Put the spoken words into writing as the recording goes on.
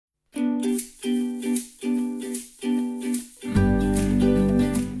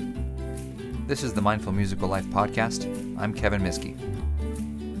This is the Mindful Musical Life podcast. I'm Kevin Miskey.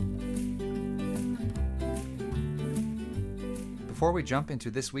 Before we jump into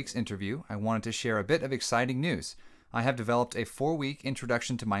this week's interview, I wanted to share a bit of exciting news. I have developed a 4-week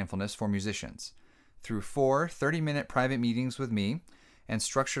introduction to mindfulness for musicians. Through 4 30-minute private meetings with me and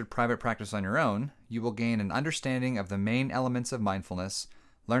structured private practice on your own, you will gain an understanding of the main elements of mindfulness,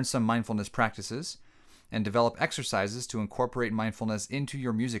 learn some mindfulness practices, and develop exercises to incorporate mindfulness into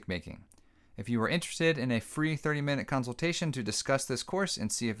your music making. If you are interested in a free 30-minute consultation to discuss this course and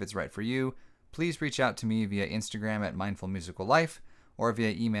see if it's right for you, please reach out to me via Instagram at Mindful Musical Life or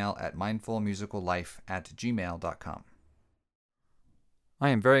via email at mindfulmusicallife@gmail.com. I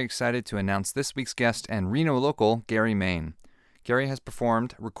am very excited to announce this week's guest and Reno local, Gary Mayne. Gary has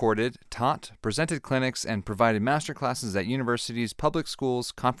performed, recorded, taught, presented clinics, and provided masterclasses at universities, public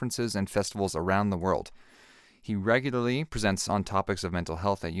schools, conferences, and festivals around the world. He regularly presents on topics of mental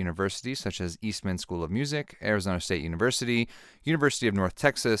health at universities such as Eastman School of Music, Arizona State University, University of North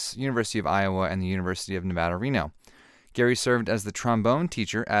Texas, University of Iowa, and the University of Nevada, Reno. Gary served as the trombone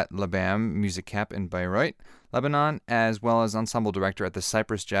teacher at Labam Music Camp in Beirut, Lebanon, as well as ensemble director at the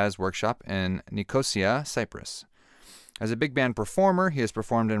Cyprus Jazz Workshop in Nicosia, Cyprus. As a big band performer, he has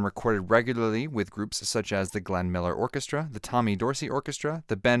performed and recorded regularly with groups such as the Glenn Miller Orchestra, the Tommy Dorsey Orchestra,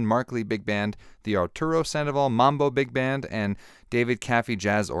 the Ben Markley Big Band, the Arturo Sandoval Mambo Big Band, and David Caffey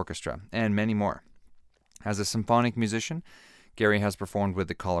Jazz Orchestra, and many more. As a symphonic musician, Gary has performed with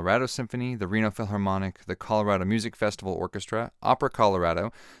the Colorado Symphony, the Reno Philharmonic, the Colorado Music Festival Orchestra, Opera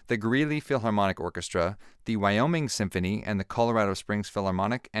Colorado, the Greeley Philharmonic Orchestra, the Wyoming Symphony, and the Colorado Springs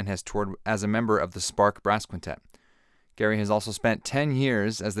Philharmonic, and has toured as a member of the Spark Brass Quintet. Gary has also spent 10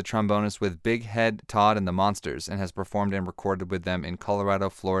 years as the trombonist with Big Head, Todd, and the Monsters, and has performed and recorded with them in Colorado,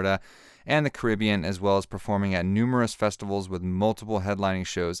 Florida, and the Caribbean, as well as performing at numerous festivals with multiple headlining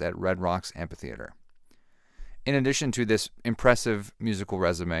shows at Red Rocks Amphitheater. In addition to this impressive musical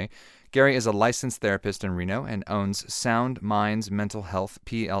resume, Gary is a licensed therapist in Reno and owns Sound Minds Mental Health,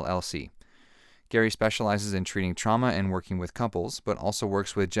 PLLC. Gary specializes in treating trauma and working with couples, but also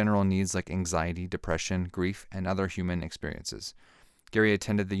works with general needs like anxiety, depression, grief, and other human experiences. Gary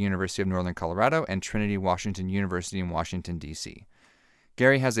attended the University of Northern Colorado and Trinity Washington University in Washington, D.C.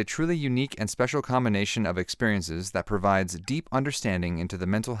 Gary has a truly unique and special combination of experiences that provides deep understanding into the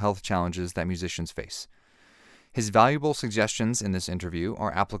mental health challenges that musicians face. His valuable suggestions in this interview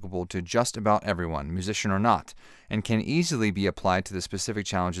are applicable to just about everyone, musician or not, and can easily be applied to the specific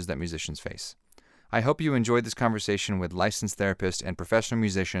challenges that musicians face. I hope you enjoyed this conversation with licensed therapist and professional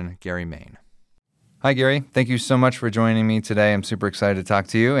musician, Gary Mayne. Hi, Gary. Thank you so much for joining me today. I'm super excited to talk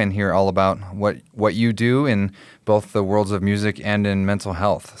to you and hear all about what you do in both the worlds of music and in mental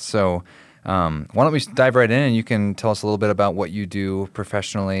health. So why don't we dive right in and you can tell us a little bit about what you do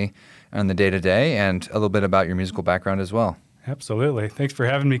professionally on the day-to-day and a little bit about your musical background as well. Absolutely. Thanks for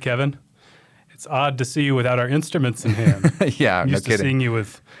having me, Kevin. It's odd to see you without our instruments in hand. Yeah, I'm no used kidding. to seeing you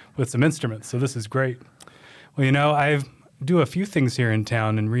with some instruments, so this is great. Well, I do a few things here in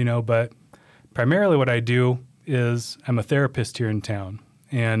town in Reno, but primarily what I do is I'm a therapist here in town.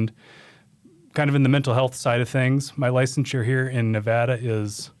 And kind of in the mental health side of things, my licensure here in Nevada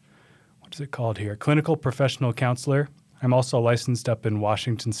is, what is it called here? Clinical Professional Counselor. I'm also licensed up in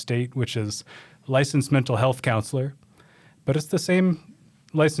Washington State, which is Licensed Mental Health Counselor. But it's the same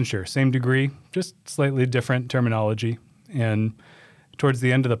licensure, same degree, just slightly different terminology. And towards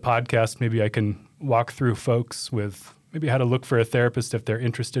the end of the podcast, maybe I can walk through folks with maybe how to look for a therapist if they're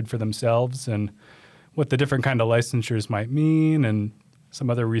interested for themselves and what the different kind of licensures might mean and some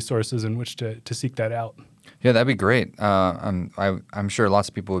other resources in which to seek that out. Yeah, that'd be great. I'm sure lots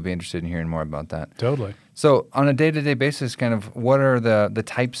of people would be interested in hearing more about that. Totally. So on a day-to-day basis, kind of what are the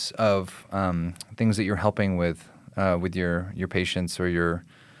types of things that you're helping with your patients or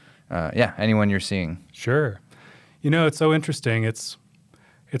anyone you're seeing? Sure. It's so interesting. It's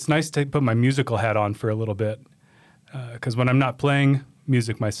nice to put my musical hat on for a little bit because when I'm not playing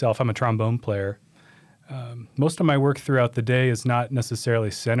music myself, I'm a trombone player. Most of my work throughout the day is not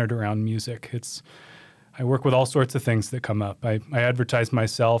necessarily centered around music. I work with all sorts of things that come up. I advertise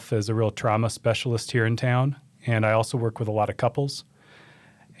myself as a real trauma specialist here in town, and I also work with a lot of couples.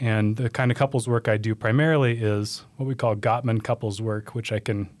 And the kind of couples work I do primarily is what we call Gottman couples work, which I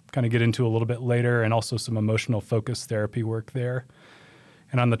can kind of get into a little bit later, and also some emotional focus therapy work there.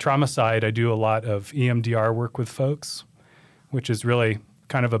 And on the trauma side, I do a lot of EMDR work with folks, which is really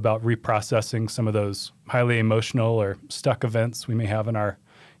kind of about reprocessing some of those highly emotional or stuck events we may have in our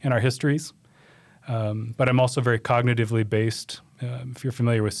histories. But I'm also very cognitively based. If you're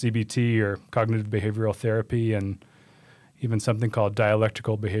familiar with CBT or cognitive behavioral therapy, and even something called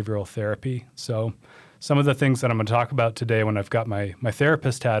dialectical behavioral therapy. So some of the things that I'm going to talk about today when I've got my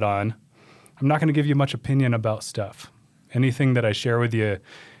therapist hat on, I'm not going to give you much opinion about stuff. Anything that I share with you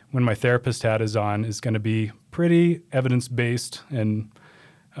when my therapist hat is on is going to be pretty evidence-based and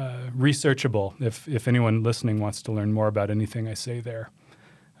researchable if anyone listening wants to learn more about anything I say there.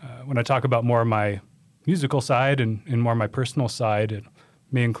 When I talk about more of my musical side and more my personal side, it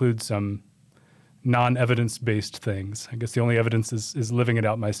may include some non-evidence-based things. I guess the only evidence is living it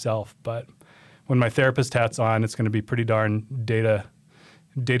out myself. But when my therapist hat's on, it's going to be pretty darn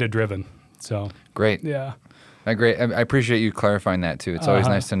data-driven. So Great. Yeah. I appreciate you clarifying that too. It's always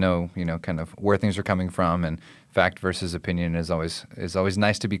nice to know, kind of where things are coming from, and fact versus opinion is always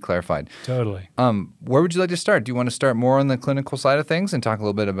nice to be clarified. Totally. Where would you like to start? Do you want to start more on the clinical side of things and talk a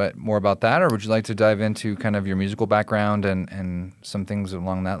little bit more about that, or would you like to dive into kind of your musical background and some things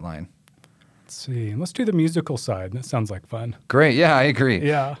along that line? Let's see. Let's do the musical side. That sounds like fun. Great. Yeah, I agree.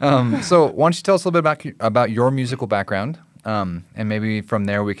 Yeah. So why don't you tell us a little bit about your musical background? And maybe from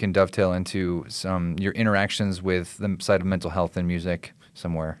there we can dovetail into your interactions with the side of mental health and music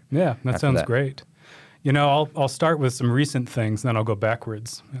somewhere. Yeah, that sounds great. I'll start with some recent things, and then I'll go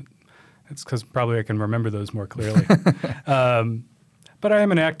backwards. It's because probably I can remember those more clearly. But I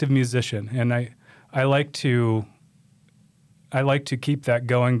am an active musician, and I like to keep that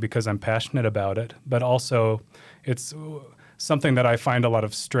going because I'm passionate about it. But also, it's something that I find a lot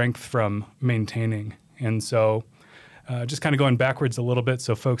of strength from maintaining, and so. Just kind of going backwards a little bit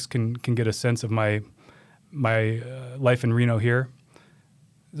so folks can get a sense of my life in Reno here.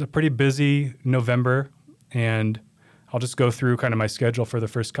 It's a pretty busy November, and I'll just go through kind of my schedule for the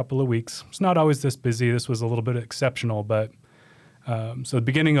first couple of weeks. It's not always this busy. This was a little bit exceptional, but so the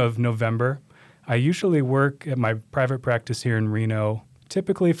beginning of November, I usually work at my private practice here in Reno,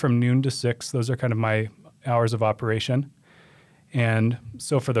 typically from noon to 6. Those are kind of my hours of operation. And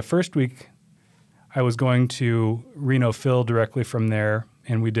so for the first week, I was going to Reno Phil directly from there,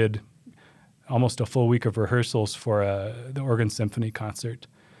 and we did almost a full week of rehearsals for the Organ Symphony concert.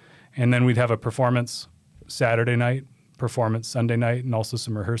 And then we'd have a performance Saturday night, performance Sunday night, and also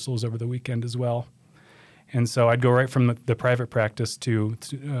some rehearsals over the weekend as well. And so I'd go right from the private practice to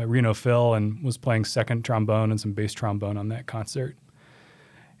Reno Phil and was playing second trombone and some bass trombone on that concert.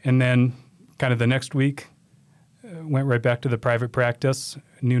 And then kind of the next week, went right back to the private practice,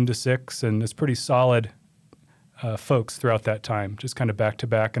 noon to 6, and it's pretty solid folks throughout that time, just kind of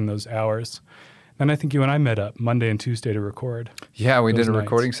back-to-back in those hours. Then I think you and I met up Monday and Tuesday to record. Yeah, we did a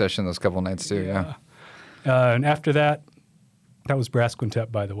recording session those couple nights too, yeah. And after that was brass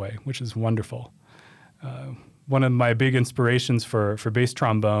quintet, by the way, which is wonderful. One of my big inspirations for bass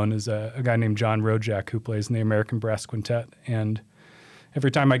trombone is a guy named John Rojak who plays in the American Brass Quintet, and every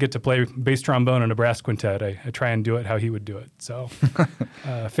time I get to play bass trombone in a brass quintet, I try and do it how he would do it. So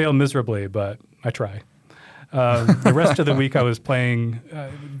fail miserably, but I try. The rest of the week I was playing,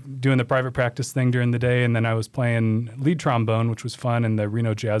 doing the private practice thing during the day, and then I was playing lead trombone, which was fun, in the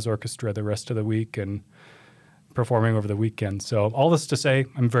Reno Jazz Orchestra the rest of the week and performing over the weekend. So all this to say,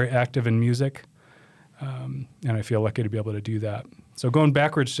 I'm very active in music, and I feel lucky to be able to do that. So going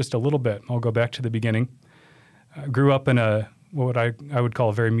backwards just a little bit, I'll go back to the beginning. I grew up in what I would call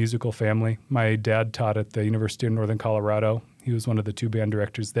a very musical family. My dad taught at the University of Northern Colorado. He was one of the 2 band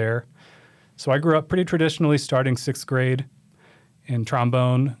directors there. So I grew up pretty traditionally, starting 6th grade in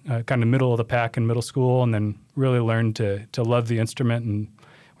trombone, kind of middle of the pack in middle school, and then really learned to love the instrument. And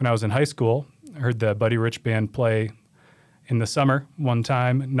when I was in high school, I heard the Buddy Rich Band play in the summer one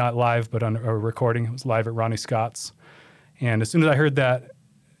time, not live, but on a recording. It was live at Ronnie Scott's. And as soon as I heard that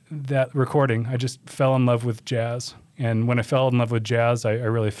recording, I just fell in love with jazz. And when I fell in love with jazz, I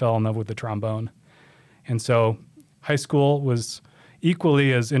really fell in love with the trombone. And so high school was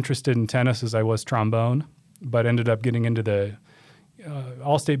equally as interested in tennis as I was trombone, but ended up getting into the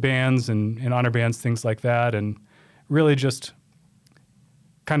all-state bands and honor bands, things like that, and really just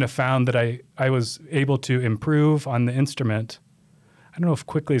kind of found that I was able to improve on the instrument. I don't know if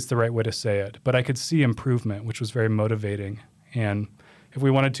quickly is the right way to say it, but I could see improvement, which was very motivating. And if we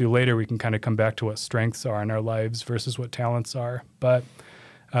wanted to later, we can kind of come back to what strengths are in our lives versus what talents are. But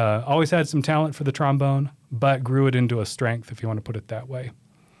always had some talent for the trombone, but grew it into a strength, if you want to put it that way.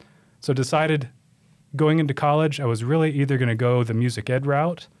 So decided going into college, I was really either going to go the music ed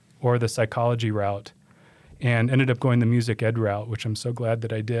route or the psychology route, and ended up going the music ed route, which I'm so glad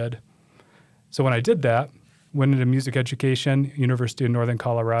that I did. So when I did that, went into music education, University of Northern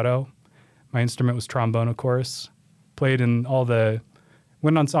Colorado. My instrument was trombone, of course. Played in all the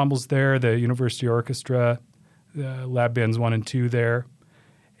wind ensembles there, the University Orchestra, the lab bands 1 and 2 there,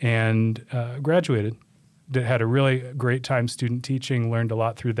 and graduated. had a really great time student teaching, learned a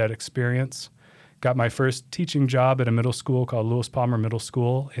lot through that experience. Got my first teaching job at a middle school called Lewis Palmer Middle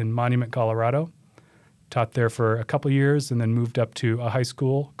School in Monument, Colorado. Taught there for a couple years and then moved up to a high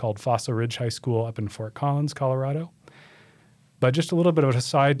school called Fossil Ridge High School up in Fort Collins, Colorado. But just a little bit of a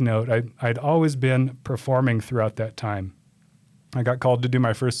side note, I'd always been performing throughout that time. I got called to do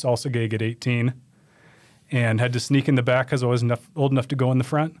my first salsa gig at 18 and had to sneak in the back because I wasn't old enough to go in the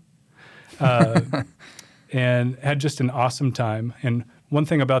front. And had just an awesome time. And one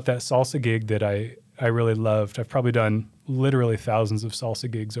thing about that salsa gig that I really loved, I've probably done literally thousands of salsa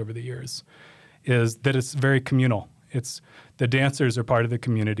gigs over the years, is that it's very communal. It's the dancers are part of the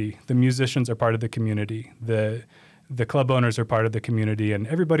community, the musicians are part of the community, the club owners are part of the community, and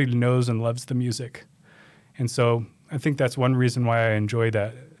everybody knows and loves the music. And so I think that's one reason why I enjoy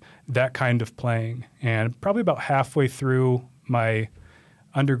that kind of playing. And probably about halfway through my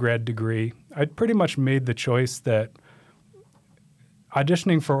undergrad degree, I'd pretty much made the choice that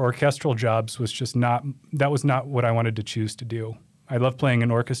auditioning for orchestral jobs was not what I wanted to choose to do. I love playing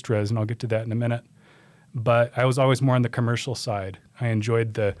in orchestras, and I'll get to that in a minute. But I was always more on the commercial side. I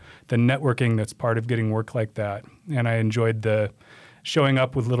enjoyed the networking that's part of getting work like that. And I enjoyed the showing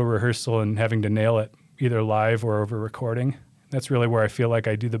up with little rehearsal and having to nail it, either live or over recording. That's really where I feel like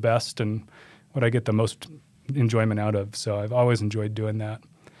I do the best and what I get the most enjoyment out of. So I've always enjoyed doing that.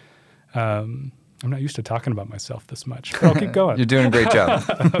 I'm not used to talking about myself this much, but I'll keep going. You're doing a great job.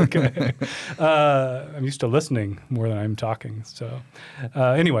 Okay. I'm used to listening more than I'm talking. So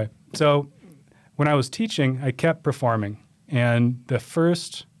anyway, so when I was teaching, I kept performing. And the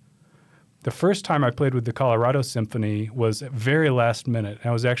first time I played with the Colorado Symphony was very last minute.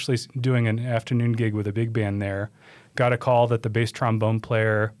 I was actually doing an afternoon gig with a big band there. Got a call that the bass trombone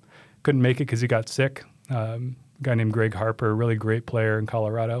player couldn't make it because he got sick. A guy named Greg Harper, a really great player in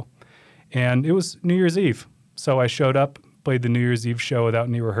Colorado. And it was New Year's Eve. So I showed up, played the New Year's Eve show without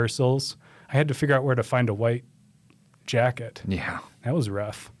any rehearsals. I had to figure out where to find a white jacket. Yeah. That was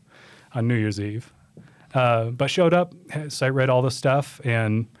rough on New Year's Eve. But showed up, sight read all the stuff,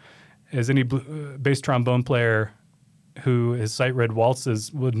 and as any bass trombone player who has sight read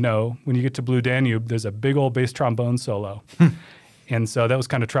waltzes would know, when you get to Blue Danube, there's a big old bass trombone solo. And so that was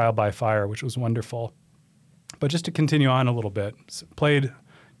kind of trial by fire, which was wonderful. But just to continue on a little bit,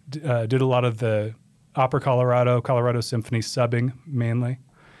 did a lot of the Opera Colorado Symphony subbing mainly.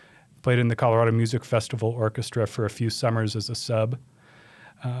 Played in the Colorado Music Festival Orchestra for a few summers as a sub.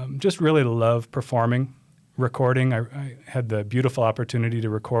 Just really love performing. Recording, I had the beautiful opportunity to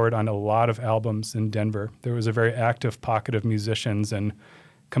record on a lot of albums in Denver. There was a very active pocket of musicians, and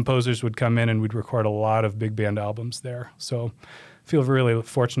composers would come in and we'd record a lot of big band albums there. So I feel really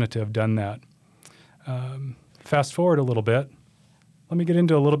fortunate to have done that. Fast forward a little bit. Let me get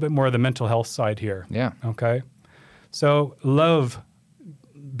into a little bit more of the mental health side here. Yeah. Okay. So love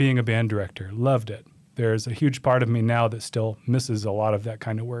being a band director. Loved it. There's a huge part of me now that still misses a lot of that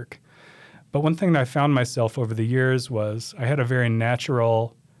kind of work. But one thing that I found myself over the years was I had a very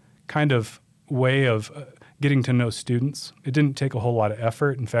natural kind of way of getting to know students. It didn't take a whole lot of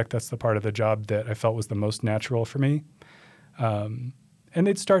effort. In fact, that's the part of the job that I felt was the most natural for me. And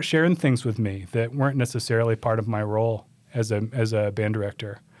they'd start sharing things with me that weren't necessarily part of my role as a band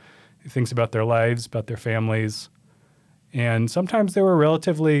director. Things about their lives, about their families. And sometimes they were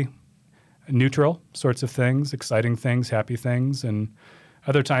relatively neutral sorts of things, exciting things, happy things, and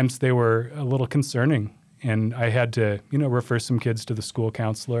other times they were a little concerning, and I had to, refer some kids to the school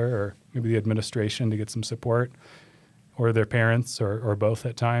counselor or maybe the administration to get some support, or their parents, or both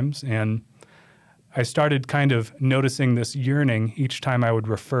at times. And I started kind of noticing this yearning each time I would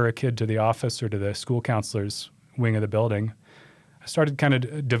refer a kid to the office or to the school counselor's wing of the building. I started kind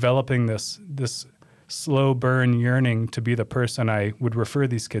of developing this slow burn yearning to be the person I would refer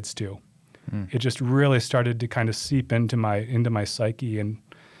these kids to. It just really started to kind of seep into my psyche, and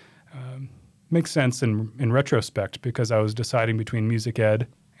makes sense in retrospect because I was deciding between music ed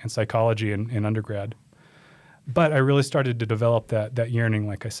and psychology in undergrad. But I really started to develop that yearning,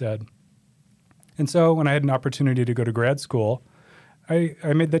 like I said. And so when I had an opportunity to go to grad school, I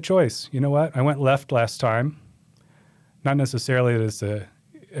made that choice. You know what? I went left last time. Not necessarily as a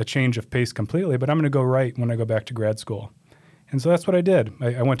change of pace completely, but I'm going to go right when I go back to grad school. And so that's what I did.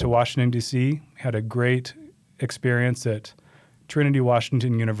 I went to Washington, D.C., had a great experience at Trinity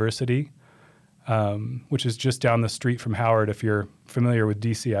Washington University, which is just down the street from Howard, if you're familiar with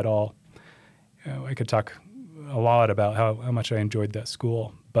D.C. at all. I could talk a lot about how much I enjoyed that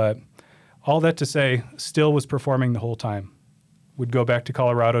school. But all that to say, still was performing the whole time. Would go back to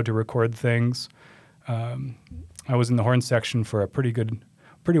Colorado to record things. I was in the horn section for a pretty good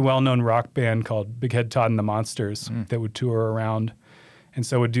pretty well-known rock band called Big Head Todd and the Monsters that would tour around. And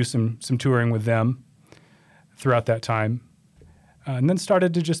so would do some touring with them throughout that time. And then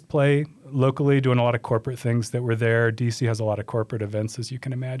started to just play locally, doing a lot of corporate things that were there. DC has a lot of corporate events, as you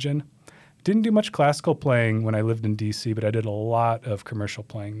can imagine. Didn't do much classical playing when I lived in DC, but I did a lot of commercial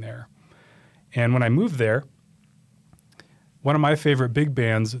playing there. And when I moved there, one of my favorite big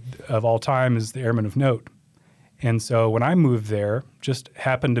bands of all time is the Airmen of Note. And so when I moved there, just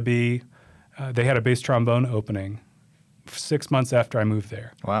happened to be, they had a bass trombone opening 6 months after I moved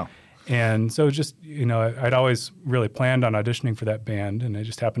there. Wow. And so just, I'd always really planned on auditioning for that band, and I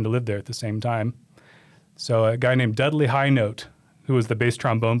just happened to live there at the same time. So a guy named Dudley Highnote, who was the bass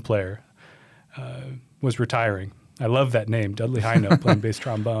trombone player, was retiring. I love that name, Dudley Highnote, playing bass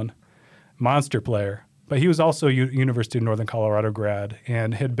trombone. Monster player. But he was also a University of Northern Colorado grad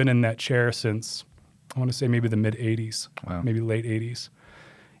and had been in that chair since, I want to say maybe the mid-'80s, maybe late 80s.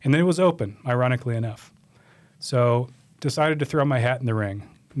 And then it was open, ironically enough. So decided to throw my hat in the ring.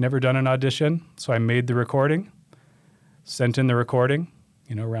 Never done an audition, so I made the recording, sent in the recording,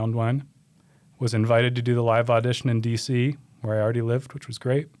 round one. Was invited to do the live audition in D.C., where I already lived, which was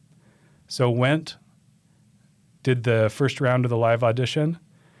great. So went, did the first round of the live audition,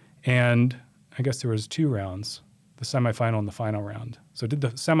 and I guess there was 2 rounds, the semifinal and the final round. So did the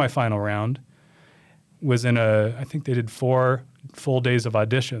semifinal round, was in I think they did 4 full days of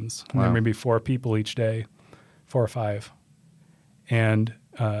auditions. Wow. And there may be 4 people each day, 4 or 5. And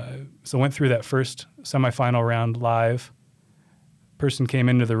so went through that first semifinal round live. Person came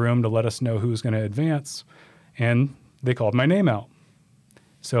into the room to let us know who was going to advance, and they called my name out.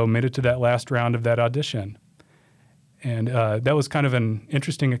 So made it to that last round of that audition. And that was kind of an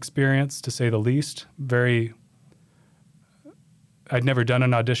interesting experience, to say the least. I'd never done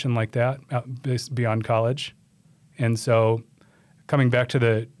an audition like that beyond college. And so coming back to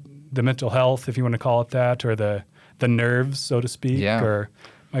the mental health, if you want to call it that, or the nerves, so to speak, or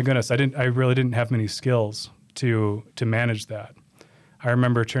my goodness, I really didn't have many skills to manage that. I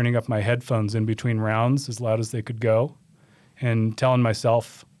remember turning up my headphones in between rounds as loud as they could go and telling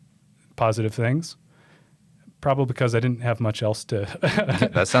myself positive things. Probably because I didn't have much else to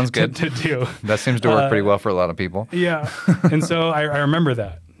that sounds good to do. That seems to work pretty well for a lot of people. Yeah, and so I remember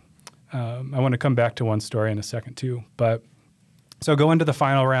that. I want to come back to one story in a second too. But so go into the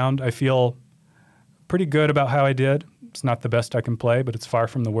final round. I feel pretty good about how I did. It's not the best I can play, but it's far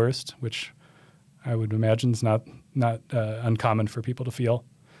from the worst, which I would imagine is not uncommon for people to feel.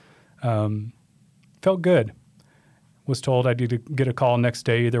 Felt good. Was told I need to get a call next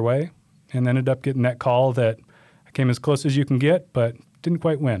day either way, and ended up getting that call that I came as close as you can get, but didn't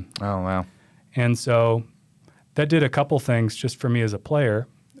quite win. Oh, wow. And so that did a couple things just for me as a player.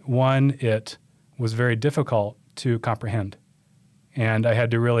 One, it was very difficult to comprehend, and I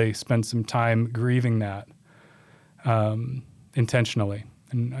had to really spend some time grieving that intentionally.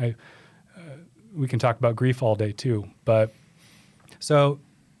 And we can talk about grief all day too, but so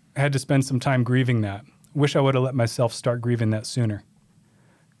I had to spend some time grieving that. Wish I would have let myself start grieving that sooner.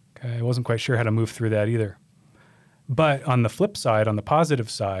 Okay, I wasn't quite sure how to move through that either. But on the flip side, on the positive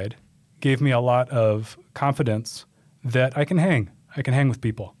side, gave me a lot of confidence that I can hang with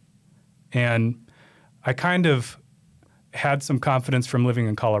people. And I kind of had some confidence from living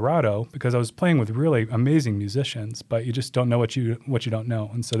in Colorado because I was playing with really amazing musicians, but you just don't know what you don't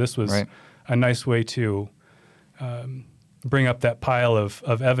know. And so this was a nice way to bring up that pile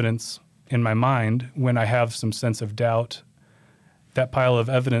of evidence in my mind when I have some sense of doubt. That pile of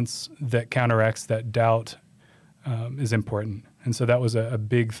evidence that counteracts that doubt is important. And so that was a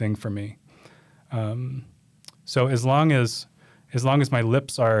big thing for me. So as long as my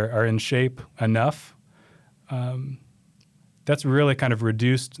lips are in shape enough, that's really kind of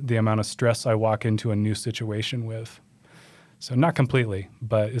reduced the amount of stress I walk into a new situation with. So not completely,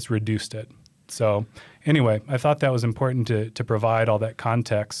 but it's reduced it. So anyway, I thought that was important to provide all that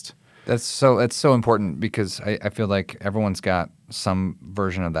context. It's so important because I feel like everyone's got some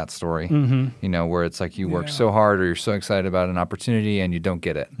version of that story, where it's like you work so hard or you're so excited about an opportunity and you don't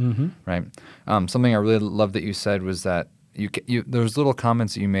get it, right? Something I really loved that you said was that there was little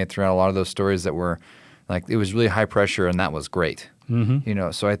comments that you made throughout a lot of those stories that were like, it was really high pressure and that was great,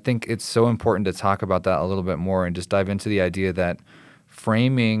 So I think it's so important to talk about that a little bit more and just dive into the idea that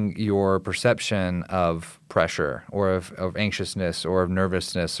framing your perception of pressure or of anxiousness or of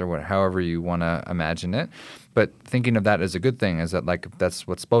nervousness or however you want to imagine it, but thinking of that as a good thing, is that like that's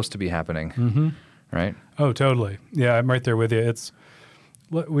what's supposed to be happening, right? Oh, totally. Yeah, I'm right there with you.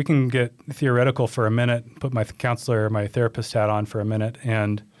 We can get theoretical for a minute, put my counselor or my therapist hat on for a minute,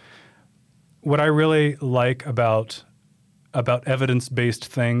 and what I really like about about evidence-based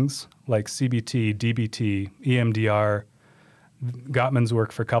things like CBT, DBT, EMDR, Gottman's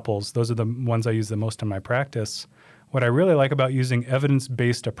work for couples. Those are the ones I use the most in my practice. What I really like about using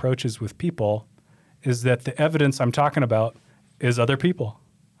evidence-based approaches with people is that the evidence I'm talking about is other people.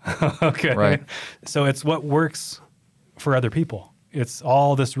 Okay. Right. So it's what works for other people. It's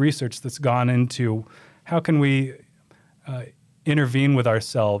all this research that's gone into how can we intervene with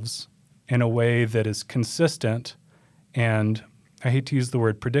ourselves in a way that is consistent and, I hate to use the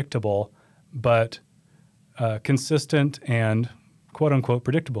word predictable, but consistent and quote unquote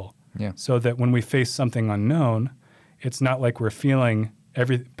predictable. Yeah. So that when we face something unknown, it's not like we're feeling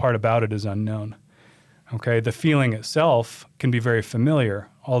every part about it is unknown. Okay, the feeling itself can be very familiar,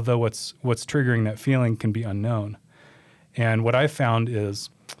 although what's triggering that feeling can be unknown. And what I found is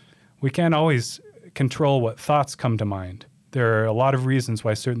we can't always control what thoughts come to mind. There are a lot of reasons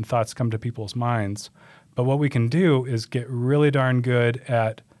why certain thoughts come to people's minds, but what we can do is get really darn good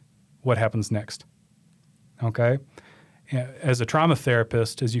at what happens next. Okay? As a trauma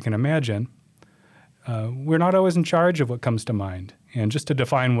therapist, as you can imagine, we're not always in charge of what comes to mind. And just to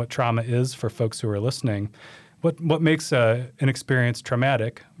define what trauma is for folks who are listening, what makes an experience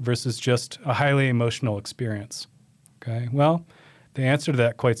traumatic versus just a highly emotional experience? Okay, well, the answer to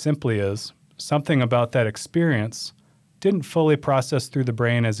that quite simply is something about that experience didn't fully process through the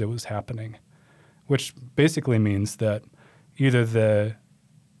brain as it was happening, which basically means that either the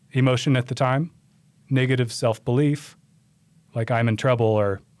emotion at the time, negative self-belief, like I'm in trouble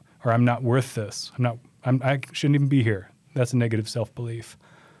or I'm not worth this, I shouldn't even be here. That's a negative self-belief.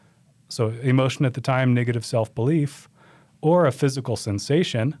 So emotion at the time, negative self-belief, or a physical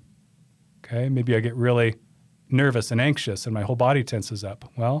sensation. Okay, maybe I get really nervous and anxious and my whole body tenses up.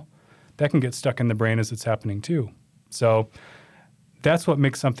 Well, that can get stuck in the brain as it's happening too. So that's what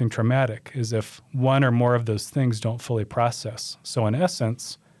makes something traumatic, is if one or more of those things don't fully process. So in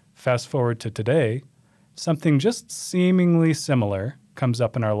essence, fast forward to today, something just seemingly similar comes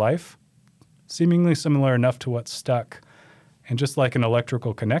up in our life, seemingly similar enough to what's stuck. And just like an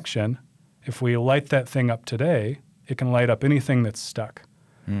electrical connection, if we light that thing up today, it can light up anything that's stuck.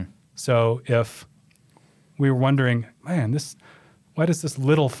 So if we were wondering, man, why does this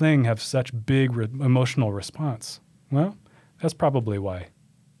little thing have such big emotional response? Well, that's probably why.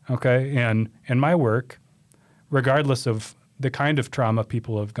 Okay, and in my work, regardless of the kind of trauma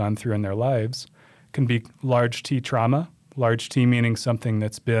people have gone through in their lives, can be large T trauma, large T meaning something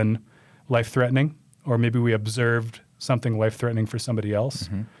that's been life-threatening, or maybe we observed something life-threatening for somebody else,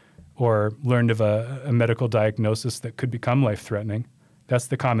 or learned of a medical diagnosis that could become life-threatening. That's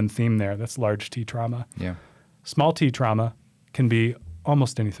the common theme there. That's large T trauma. Yeah. Small T trauma can be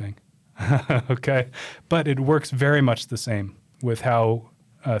almost anything, okay? But it works very much the same with how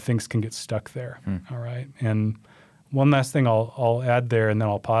things can get stuck there, all right? And one last thing I'll add there, and then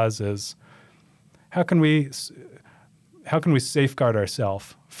I'll pause, is how can we safeguard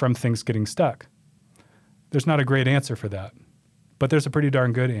ourselves from things getting stuck? There's not a great answer for that, but there's a pretty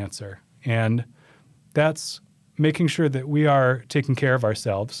darn good answer. And that's making sure that we are taking care of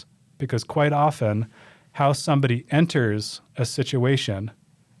ourselves, because quite often how somebody enters a situation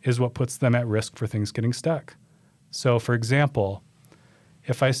is what puts them at risk for things getting stuck. So for example,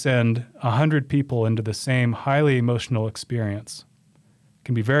 if I send 100 people into the same highly emotional experience, it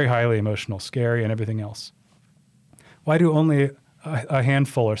can be very highly emotional, scary, and everything else. Why do only a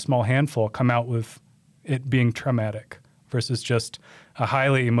handful or small handful come out with it being traumatic versus just a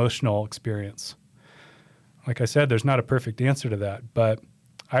highly emotional experience? Like I said, there's not a perfect answer to that, but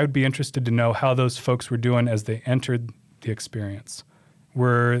I would be interested to know how those folks were doing as they entered the experience.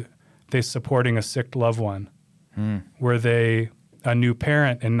 Were they supporting a sick loved one? Were they a new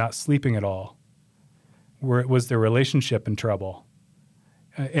parent and not sleeping at all? Was their relationship in trouble?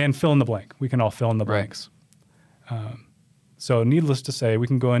 And fill in the blank. We can all fill in the blanks. So needless to say, we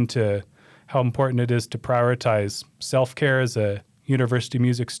can go into how important it is to prioritize self-care as a university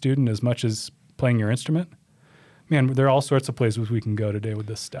music student as much as playing your instrument. Man, there are all sorts of places we can go today with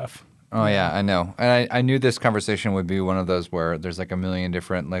this stuff. Oh, yeah, I know. And I knew this conversation would be one of those where there's like a million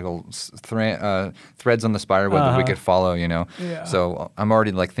different little threads on the spider web that we could follow, you know? Yeah. So I'm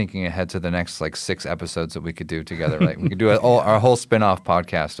already like thinking ahead to the next like 6 episodes that we could do together. Like we could do our whole spin-off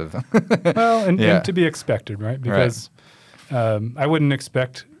podcast of Well, and to be expected, right? Because I wouldn't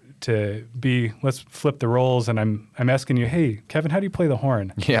expect to be, let's flip the roles, and I'm asking you, hey, Kevin, how do you play the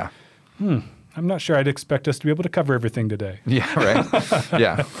horn? Yeah. I'm not sure I'd expect us to be able to cover everything today. Yeah, right.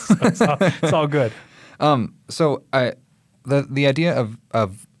 Yeah. It's all good. So the idea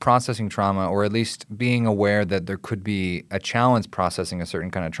of processing trauma, or at least being aware that there could be a challenge processing a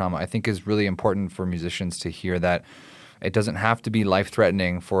certain kind of trauma, I think is really important for musicians to hear that it doesn't have to be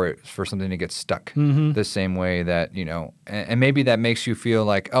life-threatening for something to get stuck the same way that, and maybe that makes you feel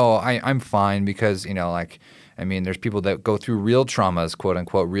like, oh, I'm fine because, there's people that go through real traumas, quote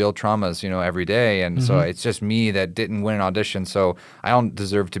unquote, real traumas, every day. And so it's just me that didn't win an audition. So I don't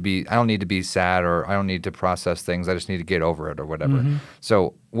need to be sad, or I don't need to process things. I just need to get over it or whatever.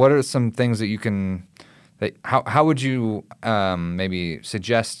 So what are some things that you can, how would you maybe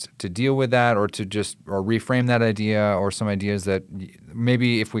suggest to deal with that, or to or reframe that idea, or some ideas that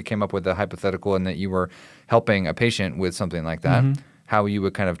maybe if we came up with a hypothetical and that you were helping a patient with something like that, how you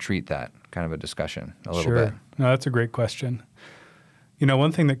would kind of treat that kind of a discussion a little bit? No, that's a great question.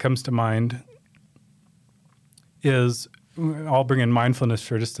 One thing that comes to mind is, I'll bring in mindfulness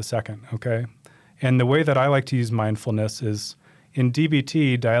for just a second, okay? And the way that I like to use mindfulness is, in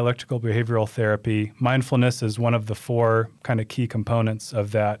DBT, dialectical behavioral therapy, mindfulness is one of the 4 kind of key components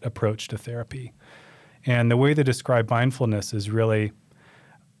of that approach to therapy. And the way they describe mindfulness is really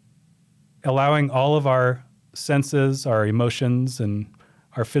allowing all of our senses, our emotions, and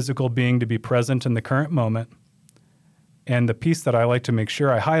our physical being to be present in the current moment. And the piece that I like to make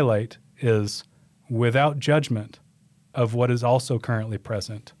sure I highlight is without judgment of what is also currently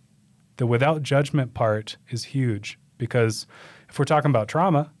present. The without judgment part is huge, because if we're talking about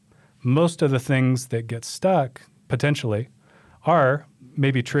trauma, most of the things that get stuck, potentially, are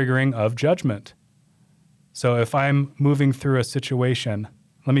maybe triggering of judgment. So if I'm moving through a situation,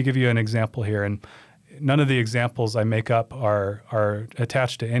 let me give you an example here, and none of the examples I make up are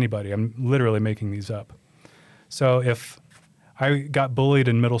attached to anybody. I'm literally making these up. So if I got bullied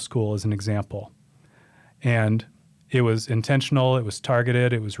in middle school, as an example, and it was intentional, it was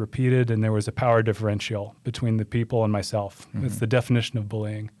targeted, it was repeated, and there was a power differential between the people and myself. It's the definition of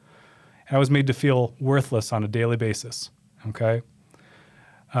bullying. And I was made to feel worthless on a daily basis, okay?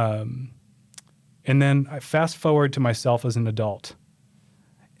 And then I fast forward to myself as an adult,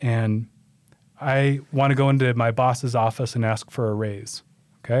 and I want to go into my boss's office and ask for a raise,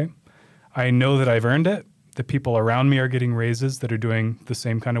 okay? I know that I've earned it. The people around me are getting raises that are doing the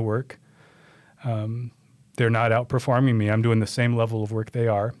same kind of work. They're not outperforming me. I'm doing the same level of work they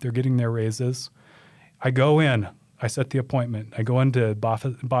are. They're getting their raises. I go in. I set the appointment. I go into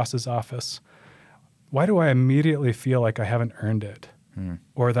boss's office. Why do I immediately feel like I haven't earned it?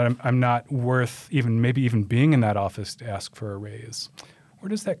 Or that I'm not worth maybe even being in that office to ask for a raise? Where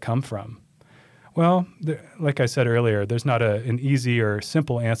does that come from? Well, like I said earlier, there's not an easy or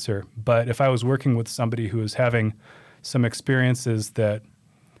simple answer. But if I was working with somebody who is having some experiences that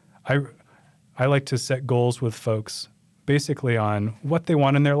I like to set goals with folks basically on what they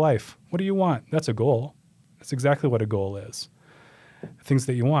want in their life. What do you want? That's a goal. That's exactly what a goal is. Things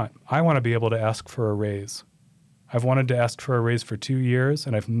that you want. I want to be able to ask for a raise. I've wanted to ask for a raise for 2 years,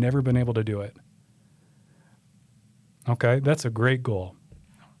 and I've never been able to do it. Okay, that's a great goal.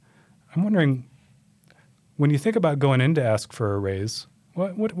 I'm wondering, when you think about going in to ask for a raise,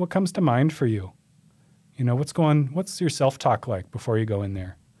 what comes to mind for you? What's your self-talk like before you go in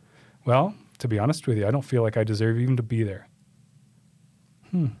there? Well, to be honest with you, I don't feel like I deserve even to be there.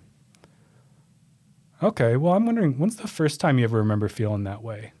 Okay, well, I'm wondering, when's the first time you ever remember feeling that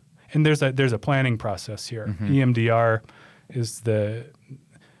way? And there's a planning process here. EMDR is the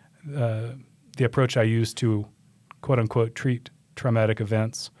approach I use to, quote unquote, treat traumatic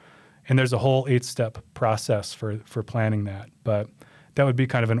events. And there's a whole 8-step process for planning that. But that would be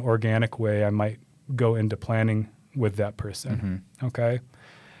kind of an organic way I might go into planning with that person. Okay?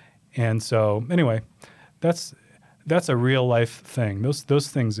 And so anyway, that's a real life thing. Those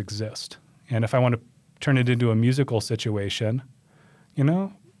things exist. And if I want to turn it into a musical situation,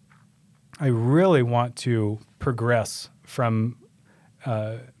 I really want to progress from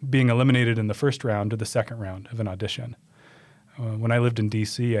being eliminated in the first round to the second round of an audition. When I lived in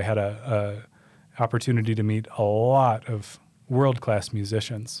D.C., I had a opportunity to meet a lot of world-class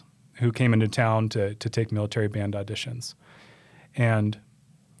musicians who came into town to take military band auditions. And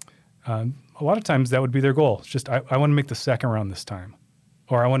a lot of times that would be their goal. It's just, I want to make the second round this time.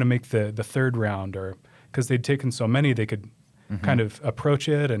 Or I want to make the third round, or because they'd taken so many, they could kind of approach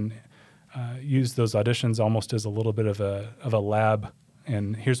it and use those auditions almost as a little bit of a lab.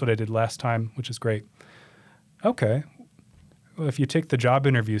 And here's what I did last time, which is great. Okay. Well, if you take the job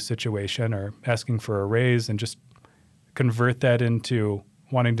interview situation or asking for a raise and just convert that into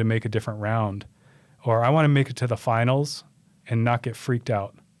wanting to make a different round, or I want to make it to the finals and not get freaked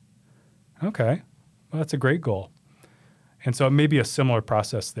out. Okay. Well, that's a great goal. And so it may be a similar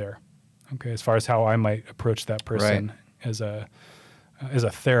process there, okay, as far as how I might approach that person as a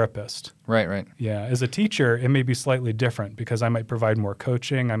therapist. Right. Yeah. As a teacher, it may be slightly different because I might provide more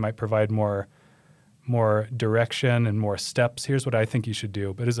coaching. I might provide more more direction and more steps. Here's what I think you should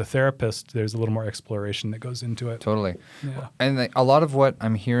do. But as a therapist, there's a little more exploration that goes into it. Totally. Yeah. And a lot of what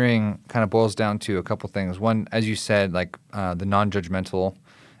I'm hearing kind of boils down to a couple things. One, as you said, like the non-judgmental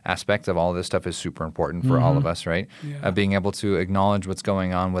aspect of all of this stuff is super important for all of us, right? Yeah. Being able to acknowledge what's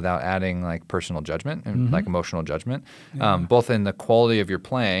going on without adding like personal judgment and like emotional judgment, both in the quality of your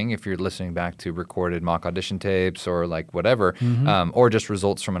playing, if you're listening back to recorded mock audition tapes or like whatever, or just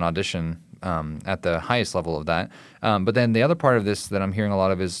results from an audition at the highest level of that. But then the other part of this that I'm hearing a lot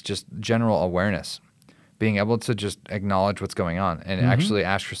of is just general awareness. Being able to just acknowledge what's going on and actually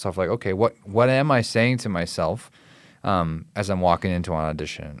ask yourself like, okay, what am I saying to myself as I'm walking into an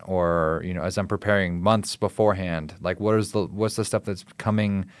audition, or as I'm preparing months beforehand? Like, what's the stuff that's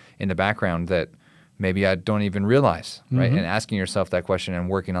coming in the background that maybe I don't even realize, right? And asking yourself that question and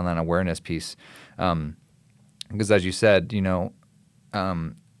working on that awareness piece, because as you said,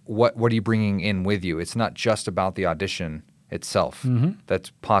 what are you bringing in with you? It's not just about the audition itself.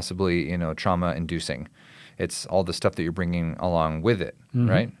 That's possibly trauma inducing. It's all the stuff that you're bringing along with it,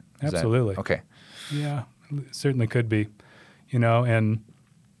 right? Absolutely. Okay. Yeah. It certainly could be, and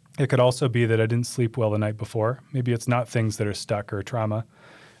it could also be that I didn't sleep well the night before. Maybe it's not things that are stuck or trauma.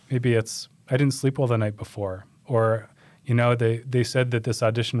 Maybe it's I didn't sleep well the night before, or they said that this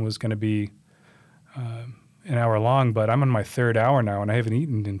audition was going to be an hour long, but I'm on my third hour now and I haven't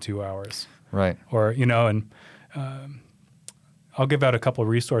eaten in 2 hours. Right. Or I'll give out a couple of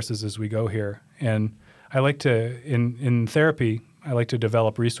resources as we go here, and I like to in therapy I like to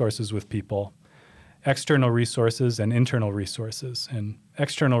develop resources with people. External resources and internal resources. And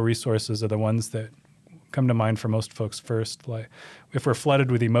external resources are the ones that come to mind for most folks first. Like if we're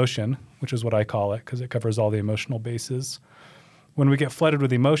flooded with emotion, which is what I call it because it covers all the emotional bases. When we get flooded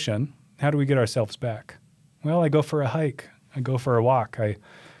with emotion, how do we get ourselves back? Well, I go for a hike. I go for a walk. I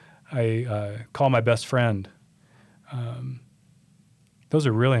call my best friend. Those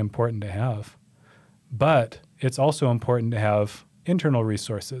are really important to have. But it's also important to have internal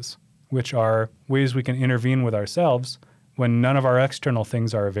resources, which are ways we can intervene with ourselves when none of our external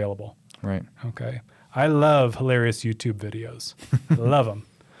things are available. Right. Okay. I love hilarious YouTube videos. Love them.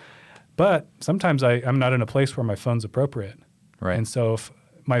 But sometimes I'm not in a place where my phone's appropriate. Right. And so if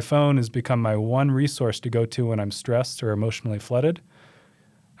my phone has become my one resource to go to when I'm stressed or emotionally flooded,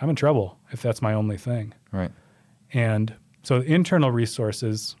 I'm in trouble if that's my only thing. Right. And so internal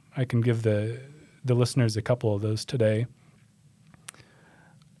resources, I can give the listeners a couple of those today.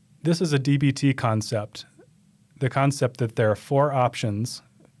 This is a DBT concept, the concept that there are 4 options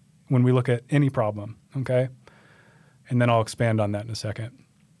when we look at any problem, okay? And then I'll expand on that in a second.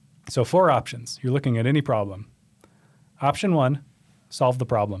 So 4 options. You're looking at any problem. Option 1, solve the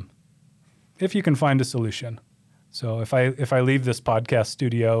problem, if you can find a solution. So if I leave this podcast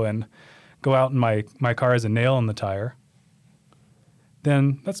studio and go out and my car has a nail in the tire,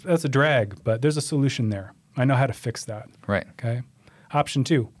 then that's a drag, but there's a solution there. I know how to fix that. Right. Okay. Option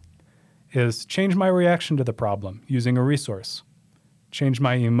 2 is change my reaction to the problem using a resource. Change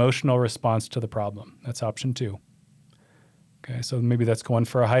my emotional response to the problem. That's option 2. Okay, so maybe that's going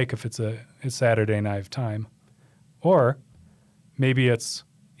for a hike if it's Saturday and I have time. Or maybe it's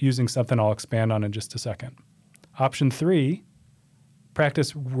using something I'll expand on in just a second. Option 3,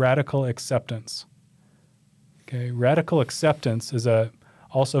 practice radical acceptance. Okay, radical acceptance is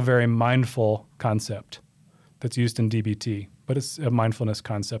also very mindful concept that's used in DBT, but it's a mindfulness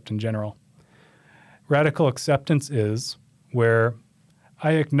concept in general. Radical acceptance is where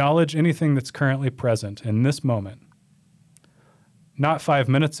I acknowledge anything that's currently present in this moment, not 5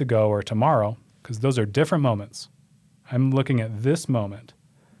 minutes ago or tomorrow, because those are different moments. I'm looking at this moment,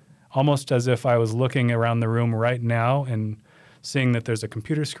 almost as if I was looking around the room right now and seeing that there's a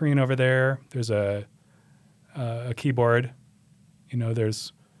computer screen over there, there's a keyboard,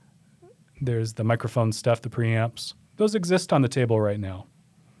 there's the microphone stuff, the preamps. Those exist on the table right now.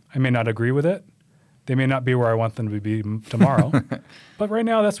 I may not agree with it. They may not be where I want them to be tomorrow, but right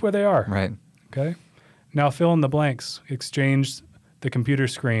now that's where they are. Right. Okay. Now fill in the blanks. Exchange the computer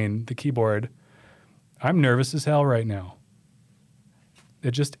screen, the keyboard. I'm nervous as hell right now.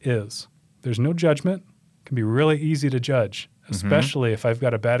 It just is. There's no judgment. It can be really easy to judge, especially if I've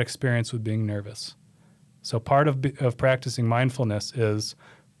got a bad experience with being nervous. So part of practicing mindfulness is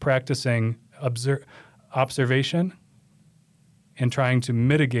practicing observation and trying to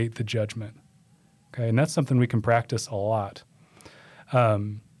mitigate the judgment. Okay, and that's something we can practice a lot.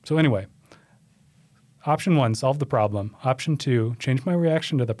 So anyway, option 1, solve the problem. Option 2, change my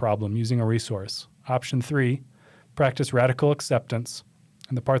reaction to the problem using a resource. Option 3, practice radical acceptance.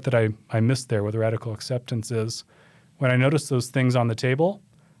 And the part that I missed there with radical acceptance is when I notice those things on the table,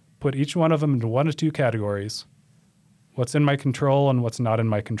 put each one of them into one of two categories: what's in my control and what's not in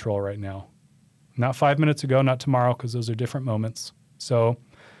my control right now. Not 5 minutes ago, not tomorrow, because those are different moments. So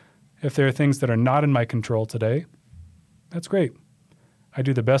if there are things that are not in my control today, that's great. I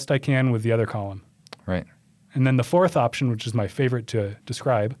do the best I can with the other column. Right. And then the fourth option, which is my favorite to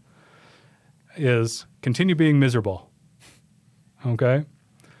describe, is continue being miserable. Okay?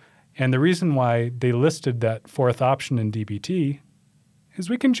 And the reason why they listed that fourth option in DBT is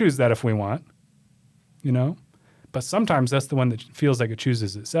we can choose that if we want, But sometimes that's the one that feels like it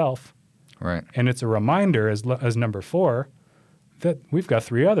chooses itself. Right. And it's a reminder as number 4 that we've got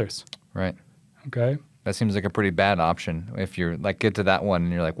 3 others. Right. Okay? That seems like a pretty bad option if you're like get to that one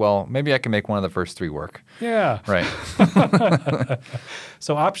and you're like, well, maybe I can make one of the first 3 work. Yeah. Right.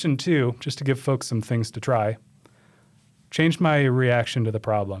 So option 2, just to give folks some things to try, change my reaction to the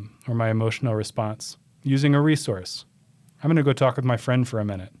problem or my emotional response using a resource. I'm going to go talk with my friend for a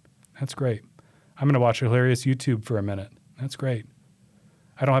minute. That's great. I'm going to watch a hilarious YouTube for a minute. That's great.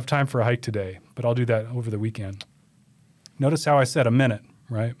 I don't have time for a hike today, but I'll do that over the weekend. Notice how I said a minute,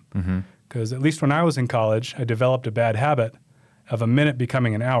 right? Because at least when I was in college, I developed a bad habit of a minute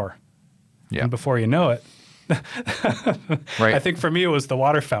becoming an hour. Yeah. And before you know it, Right. I think for me it was the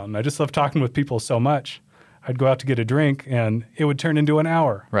water fountain. I just love talking with people so much. I'd go out to get a drink and it would turn into an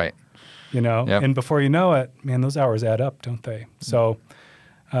hour. Right. Yep. And before you know it, man, those hours add up, don't they? So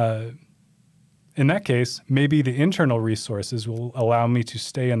in that case, maybe the internal resources will allow me to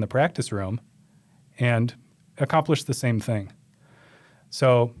stay in the practice room and accomplish the same thing.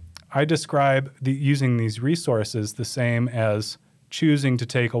 So I describe using these resources the same as choosing to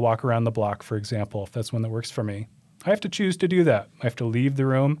take a walk around the block, for example, if that's one that works for me. I have to choose to do that. I have to leave the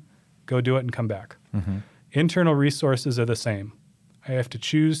room, go do it, and come back. Internal resources are the same. I have to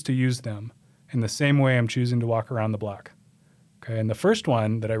choose to use them in the same way I'm choosing to walk around the block. Okay, and the first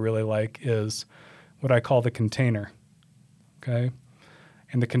one that I really like is what I call the container. Okay,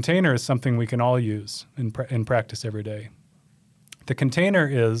 and the container is something we can all use in practice every day. The container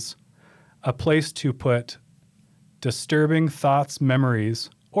is a place to put disturbing thoughts, memories,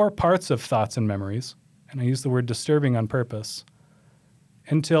 or parts of thoughts and memories, and I use the word disturbing on purpose,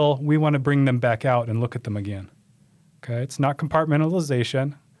 until we want to bring them back out and look at them again. Okay, it's not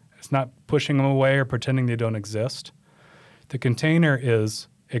compartmentalization. It's not pushing them away or pretending they don't exist. The container is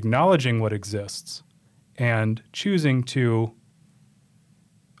acknowledging what exists and choosing to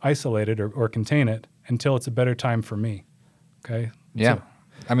isolate it or contain it until it's a better time for me. Okay? Yeah. So,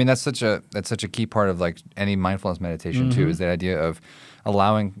 I mean, that's such a key part of like any mindfulness meditation too, is the idea of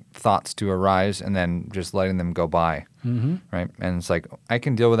allowing thoughts to arise and then just letting them go by, right? And it's like, I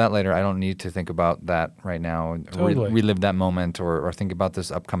can deal with that later. I don't need to think about that right now, Totally. relive that moment or think about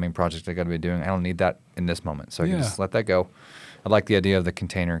this upcoming project I got to be doing. I don't need that in this moment. So I can just let that go. I like the idea of the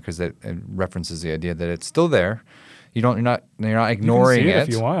container because it references the idea that it's still there. You're not ignoring see it it. if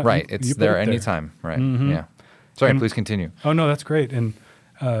you want. Right. You It's put there it there. anytime. Right. Yeah. Sorry, please continue. Oh, no, that's great. And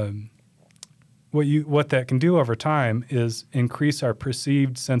what that can do over time is increase our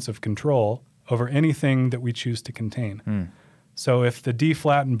perceived sense of control over anything that we choose to contain. So if the D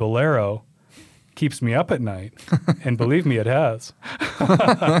flat in Bolero keeps me up at night, and believe me, it has,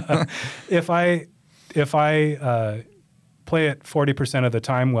 if I play it 40% of the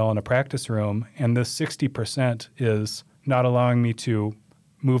time well in a practice room, and this 60% is not allowing me to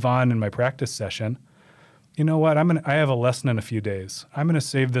move on in my practice session, you know what? I have a lesson in a few days. I'm going to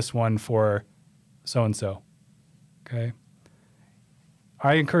save this one for so-and-so, okay?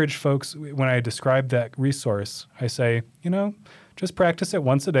 I encourage folks, when I describe that resource, I say, just practice it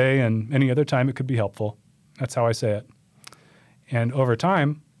once a day, and any other time it could be helpful. That's how I say it. And over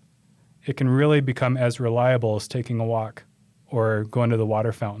time, it can really become as reliable as taking a walk or going to the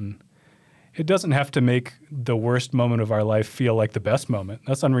water fountain. It doesn't have to make the worst moment of our life feel like the best moment.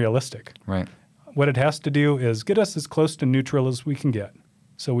 That's unrealistic. Right. What it has to do is get us as close to neutral as we can get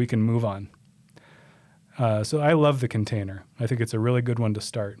so we can move on. So I love the container. I think it's a really good one to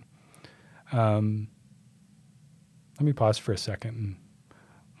start. Let me pause for a second. And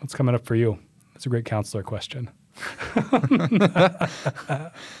what's coming up for you? That's a great counselor question.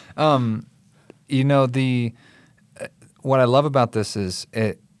 What I love about this is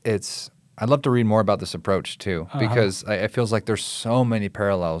I'd love to read more about this approach too, because it feels like there's so many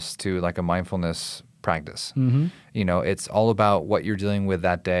parallels to like a mindfulness practice. It's all about what you're dealing with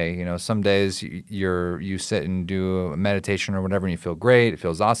that day. Some days you sit and do a meditation or whatever and you feel great, it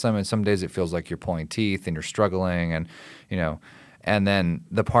feels awesome, and some days it feels like you're pulling teeth and you're struggling, and and then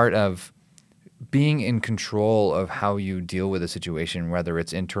the part of being in control of how you deal with a situation, whether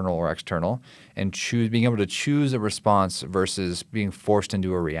it's internal or external, and being able to choose a response versus being forced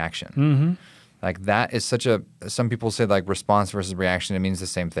into a reaction. Mm-hmm. Like that is some people say like response versus reaction, it means the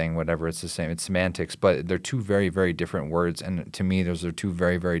same thing, whatever, it's the same, it's semantics, but they're two very, very different words. And to me, those are two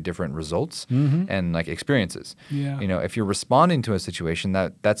very, very different results and like experiences. Yeah. If you're responding to a situation,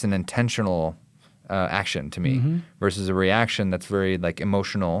 that's an intentional action to me versus a reaction that's very like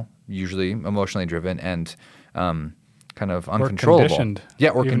emotional, usually emotionally driven and kind of uncontrollable. Or conditioned. Yeah,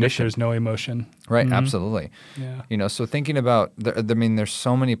 or even conditioned. if there's no emotion. Right, absolutely. Yeah. So thinking about, there's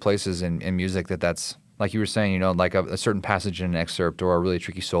so many places in music that's, like you were saying, like a certain passage in an excerpt or a really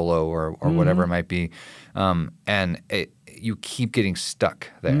tricky solo or whatever it might be, and you keep getting stuck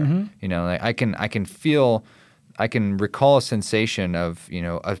there. Like I can recall a sensation of,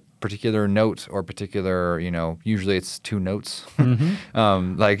 a particular note or particular, usually it's two notes.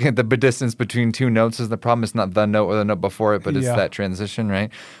 Like the distance between two notes is the problem. It's not the note or the note before it, but it's that transition,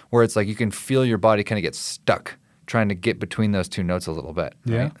 right? Where it's like you can feel your body kind of get stuck trying to get between those two notes a little bit.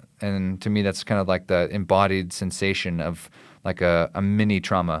 Right? And to me, that's kind of like the embodied sensation of like a mini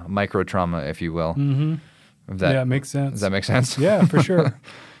trauma, micro trauma, if you will. Yeah, it makes sense. Does that make sense? Yeah, for sure.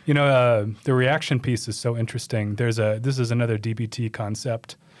 The reaction piece is so interesting. This is another DBT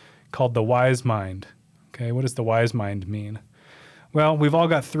concept called the wise mind. Okay, what does the wise mind mean? Well, we've all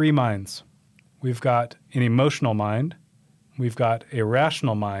got three minds. We've got an emotional mind, we've got a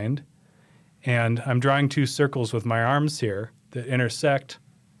rational mind, and I'm drawing two circles with my arms here that intersect,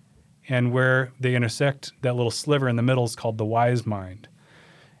 and where they intersect, that little sliver in the middle is called the wise mind.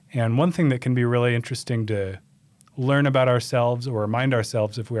 And one thing that can be really interesting to learn about ourselves or remind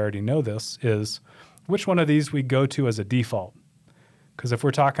ourselves if we already know this is which one of these we go to as a default. Because if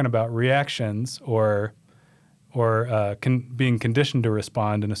we're talking about reactions or being conditioned to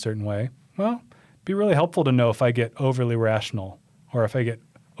respond in a certain way, well, it'd be really helpful to know if I get overly rational or if I get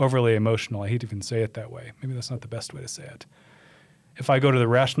overly emotional. I hate to even say it that way. Maybe that's not the best way to say it. If I go to the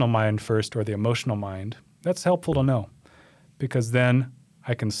rational mind first or the emotional mind, that's helpful to know because then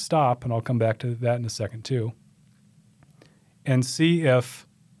I can stop, and I'll come back to that in a second too, and see if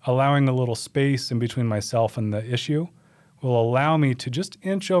allowing a little space in between myself and the issue will allow me to just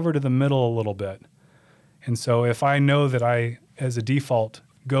inch over to the middle a little bit. And so if I know that I, as a default,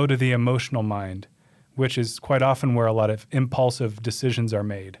 go to the emotional mind, which is quite often where a lot of impulsive decisions are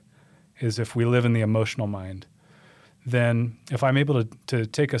made, is if we live in the emotional mind, then if I'm able to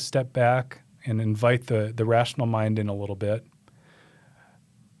take a step back and invite the rational mind in a little bit,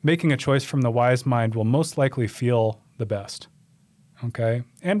 making a choice from the wise mind will most likely feel the best, okay?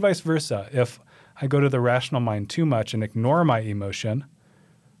 And vice versa. If I go to the rational mind too much and ignore my emotion,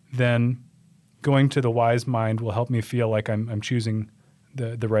 then going to the wise mind will help me feel like I'm choosing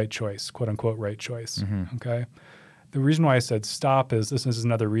the right choice, quote unquote right choice, okay? The reason why I said stop is this is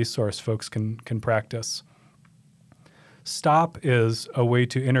another resource folks can practice. Stop is a way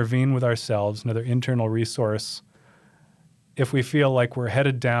to intervene with ourselves, another internal resource, if we feel like we're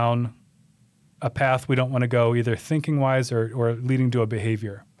headed down a path we don't want to go, either thinking-wise or leading to a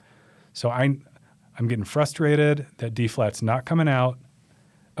behavior. So I'm getting frustrated, that D flat's not coming out.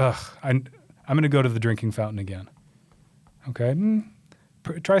 I'm going to go to the drinking fountain again. Okay?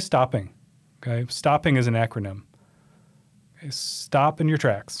 Try stopping. Okay? Stopping is an acronym. Okay? Stop in your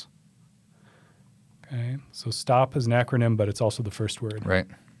tracks. Okay? So stop is an acronym, but it's also the first word. Right.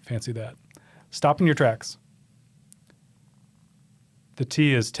 Fancy that. Stop in your tracks. The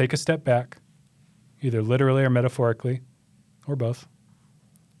T is take a step back, either literally or metaphorically, or both.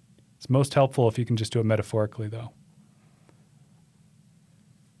 It's most helpful if you can just do it metaphorically, though.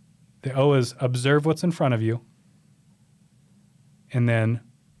 The O is observe what's in front of you. And then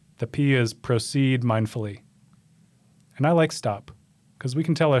the P is proceed mindfully. And I like stop, because we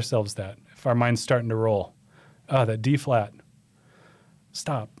can tell ourselves that if our mind's starting to roll. That D flat.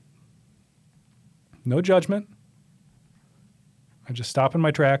 Stop. No judgment. I just stop in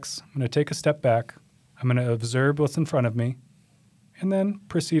my tracks. I'm going to take a step back. I'm going to observe what's in front of me and then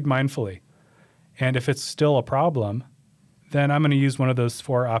proceed mindfully. And if it's still a problem, then I'm going to use one of those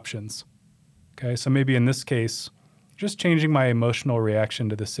four options. Okay, so maybe in this case, just changing my emotional reaction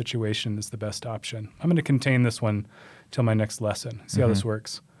to this situation is the best option. I'm going to contain this one till my next lesson, see how this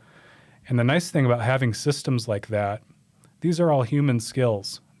works. And the nice thing about having systems like that, these are all human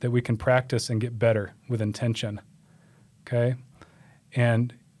skills that we can practice and get better with intention. Okay?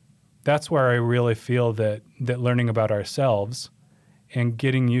 And that's where I really feel that learning about ourselves and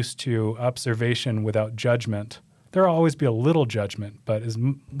getting used to observation without judgment, there will always be a little judgment, but as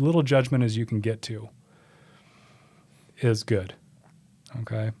little judgment as you can get to is good.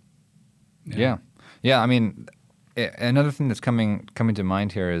 Okay? Yeah. I mean, another thing that's coming to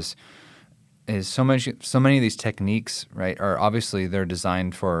mind here is so many of these techniques, right, are obviously they're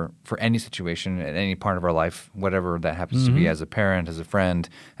designed for any situation at any part of our life, whatever that happens to be, as a parent, as a friend,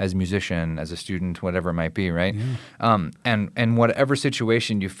 as a musician, as a student, whatever it might be, right? And whatever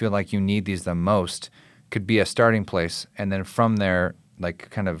situation you feel like you need these the most could be a starting place, and then from there, like,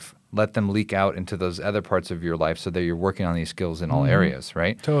 kind of let them leak out into those other parts of your life so that you're working on these skills in all areas,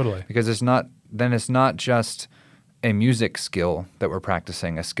 right? Totally. Because it's not just a music skill that we're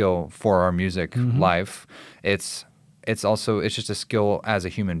practicing, a skill for our music life. It's just a skill as a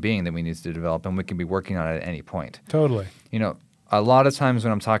human being that we need to develop, and we can be working on it at any point. Totally. You know, a lot of times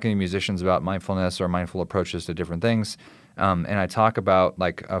when I'm talking to musicians about mindfulness or mindful approaches to different things, and I talk about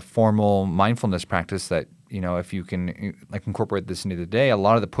like a formal mindfulness practice that, you know, if you can like incorporate this into the day, a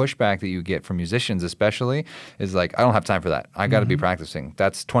lot of the pushback that you get from musicians especially is like, I don't have time for that. I got to be practicing.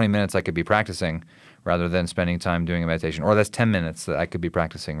 That's 20 minutes I could be practicing rather than spending time doing a meditation. Or that's 10 minutes that I could be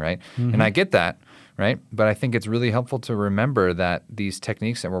practicing, right? And I get that, right? But I think it's really helpful to remember that these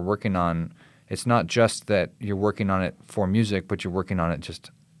techniques that we're working on, it's not just that you're working on it for music, but you're working on it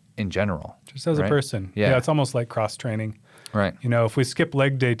just in general. Just as a person. Yeah. It's almost like cross-training. Right. You know, if we skip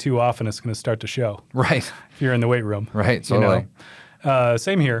leg day too often, it's going to start to show. Right. If you're in the weight room. Right, totally. You know?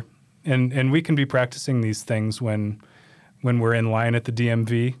 Same here. And we can be practicing these things when we're in line at the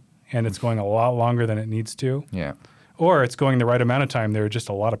DMV and it's going a lot longer than it needs to. Yeah. Or it's going the right amount of time. There are just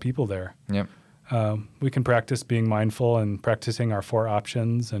a lot of people there. Yep. We can practice being mindful and practicing our 4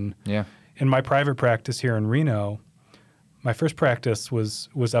 options. And Yeah. in my private practice here in Reno, my first practice was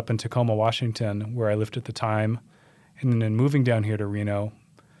up in Tacoma, Washington, where I lived at the time. And then moving down here to Reno,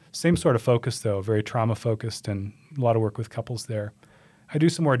 same sort of focus though, very trauma-focused and a lot of work with couples there. I do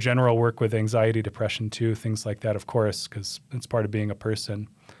some more general work with anxiety, depression too, things like that, of course, because it's part of being a person.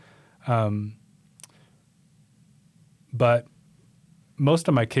 But most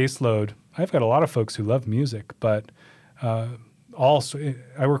of my caseload, I've got a lot of folks who love music, but also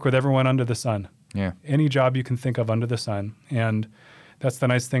I work with everyone under the sun. Yeah. Any job you can think of under the sun. And that's the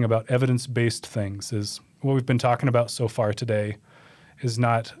nice thing about evidence-based things is what we've been talking about so far today is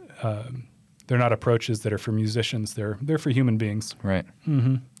not, they're not approaches that are for musicians. They're for human beings. Right.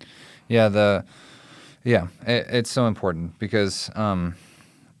 Mm-hmm. Yeah. It's so important because,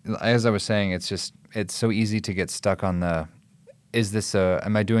 as I was saying, it's so easy to get stuck on am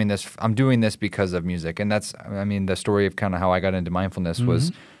I doing this? I'm doing this because of music. And that's, I mean, the story of kind of how I got into mindfulness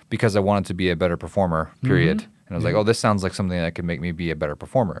was because I wanted to be a better performer, period. And I was like, oh, this sounds like something that could make me be a better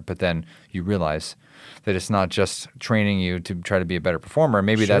performer. But then you realize that it's not just training you to try to be a better performer.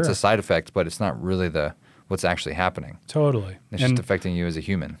 Maybe that's a side effect, but it's not really what's actually happening. Totally. It's just affecting you as a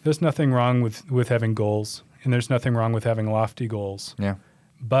human. There's nothing wrong with having goals, and there's nothing wrong with having lofty goals. Yeah.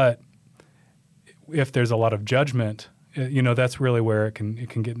 But if there's a lot of judgment, that's really where it can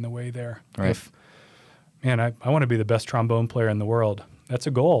get in the way there. Right. If, man, I want to be the best trombone player in the world. That's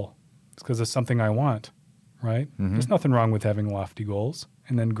a goal. It's because it's something I want, right? Mm-hmm. There's nothing wrong with having lofty goals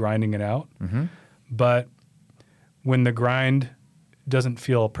and then grinding it out. Mm-hmm. But when the grind doesn't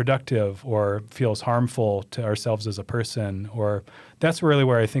feel productive or feels harmful to ourselves as a person, or that's really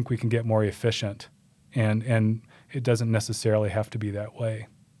where I think we can get more efficient. And it doesn't necessarily have to be that way.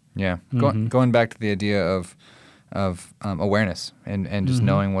 Yeah. Going back to the idea of awareness and just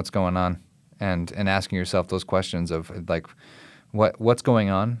knowing what's going on and asking yourself those questions of like, what's going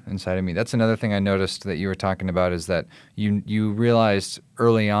on inside of me? That's another thing I noticed that you were talking about is that you realized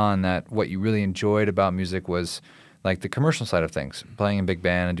early on that what you really enjoyed about music was like the commercial side of things, playing in big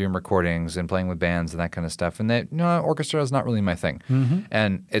band and doing recordings and playing with bands and that kind of stuff. And that, orchestra is not really my thing. Mm-hmm.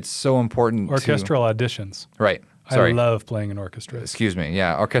 And it's so important Orchestral auditions. Right. Sorry. I love playing in orchestras. Excuse me.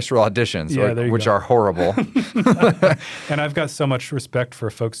 Yeah, orchestral auditions, which go. are horrible. And I've got so much respect for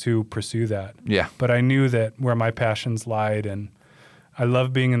folks who pursue that. Yeah. But I knew that where my passions lied, and I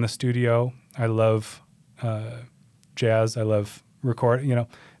love being in the studio. I love jazz. I love recording.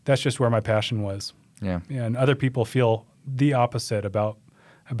 That's just where my passion was. Yeah. And other people feel the opposite about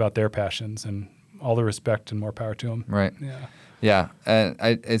their passions, and all the respect and more power to them. Right. Yeah. Yeah,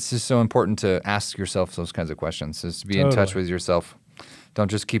 it's just so important to ask yourself those kinds of questions, is to be in touch with yourself.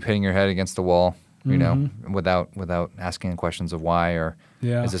 Don't just keep hitting your head against the wall, without asking questions of why, or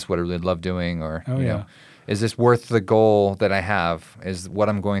is this what I really love doing, or is this worth the goal that I have? Is what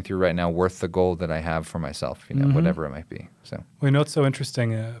I'm going through right now worth the goal that I have for myself? Whatever it might be. So, well, it's so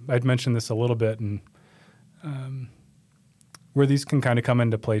interesting. I'd mentioned this a little bit, and where these can kind of come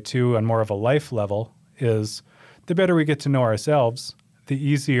into play too, on more of a life level, is the better we get to know ourselves, the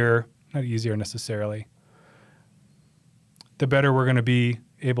easier, not easier necessarily, the better we're going to be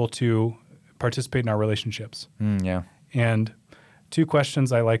able to participate in our relationships. Yeah. And two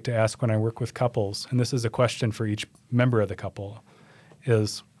questions I like to ask when I work with couples, and this is a question for each member of the couple,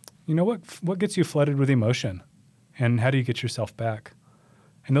 is, what gets you flooded with emotion? And how do you get yourself back?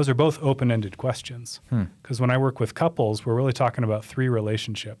 And those are both open-ended questions. Because when I work with couples, we're really talking about 3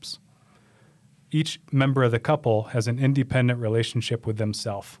 relationships. Each member of the couple has an independent relationship with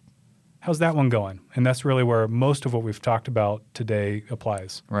themselves. How's that one going? And that's really where most of what we've talked about today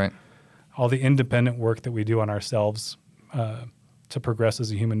applies. Right. All the independent work that we do on ourselves to progress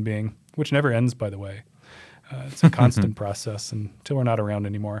as a human being, which never ends, by the way. It's a constant process until we're not around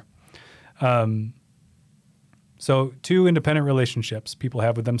anymore. So 2 independent relationships people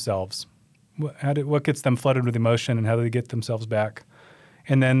have with themselves. What gets them flooded with emotion, and how do they get themselves back?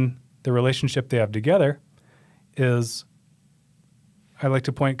 And then the relationship they have together is, I like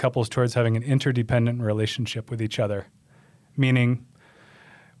to point couples towards having an interdependent relationship with each other, meaning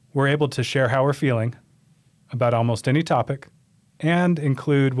we're able to share how we're feeling about almost any topic and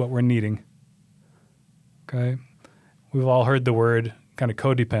include what we're needing. Okay? We've all heard the word kind of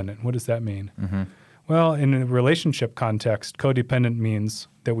codependent. What does that mean? Mm-hmm. Well, in a relationship context, codependent means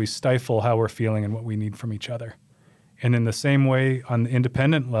that we stifle how we're feeling and what we need from each other. And in the same way, on the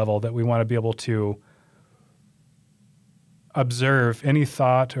independent level, that we want to be able to observe any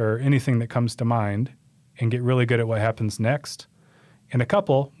thought or anything that comes to mind and get really good at what happens next. In a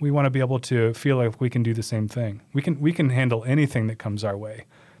couple, we want to be able to feel like we can do the same thing. We can handle anything that comes our way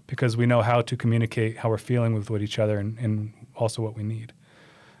because we know how to communicate how we're feeling with each other and also what we need.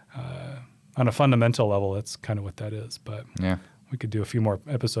 On a fundamental level, that's kind of what that is. But Yeah. we could do a few more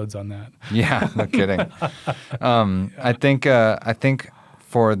episodes on that. Yeah, no kidding. I think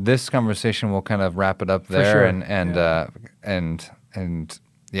for this conversation, we'll kind of wrap it up there. For sure. And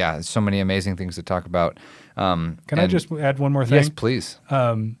yeah, so many amazing things to talk about. Can I just add one more thing? Yes, please.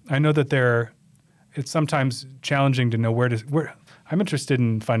 I know that it's sometimes challenging to know where I'm interested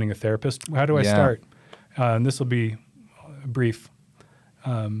in finding a therapist. How do I start? And this will be brief.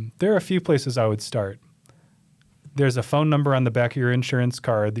 There are a few places I would start. There's a phone number on the back of your insurance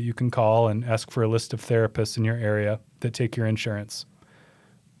card that you can call and ask for a list of therapists in your area that take your insurance.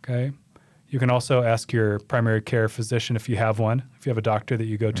 Okay? You can also ask your primary care physician if you have one. If you have a doctor that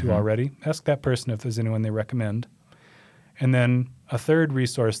you go to already, ask that person if there's anyone they recommend. And then a third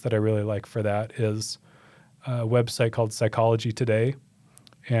resource that I really like for that is a website called Psychology Today.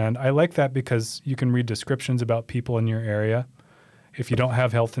 And I like that because you can read descriptions about people in your area. If you don't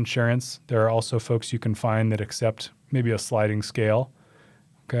have health insurance, there are also folks you can find that accept maybe a sliding scale.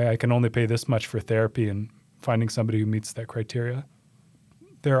 Okay, I can only pay this much for therapy, and finding somebody who meets that criteria.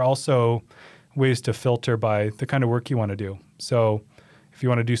 There are also ways to filter by the kind of work you want to do. So if you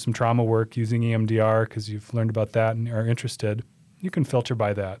want to do some trauma work using EMDR because you've learned about that and are interested, you can filter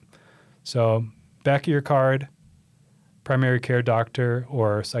by that. So back of your card, primary care doctor,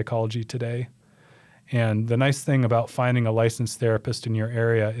 or Psychology Today. And the nice thing about finding a licensed therapist in your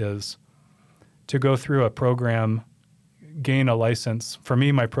area is to go through a program, gain a license. For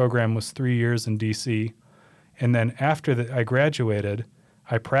me, my program was 3 years in DC. And then after I graduated,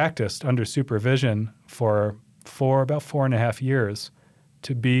 I practiced under supervision for about 4.5 years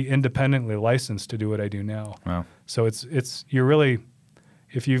to be independently licensed to do what I do now. Wow. So you're really,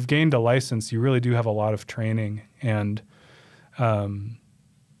 if you've gained a license, you really do have a lot of training, and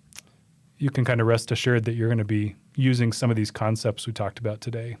you can kind of rest assured that you're going to be using some of these concepts we talked about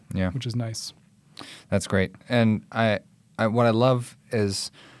today, which is nice. That's great. And what I love is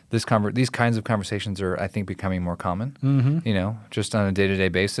these kinds of conversations are, I think, becoming more common, just on a day-to-day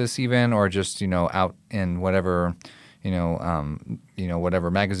basis even, or just, out in whatever, whatever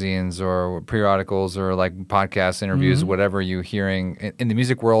magazines or periodicals or like podcasts, interviews, whatever you're hearing in the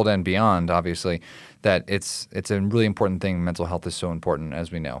music world and beyond, obviously, that it's a really important thing. Mental health is so important,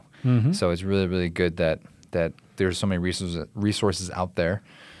 as we know. So it's really, really good that there's so many resources out there.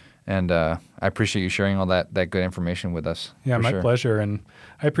 And I appreciate you sharing all that good information with us. Yeah, my pleasure. And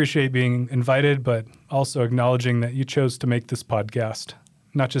I appreciate being invited, but also acknowledging that you chose to make this podcast,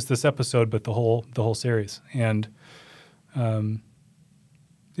 not just this episode, but the whole series. And you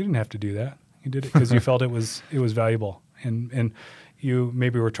didn't have to do that. You did it because you felt it was valuable, and you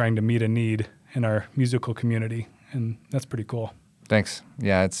maybe were trying to meet a need in our musical community, and that's pretty cool. Thanks.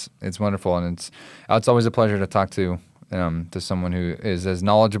 Yeah, it's wonderful, and it's always a pleasure to talk to someone who is as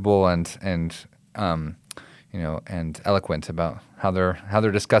knowledgeable and eloquent about how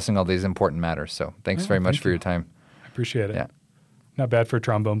they're discussing all these important matters. So thanks very much for your time. I appreciate it. Yeah. Not bad for a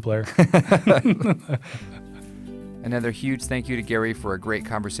trombone player. Another huge thank you to Gary for a great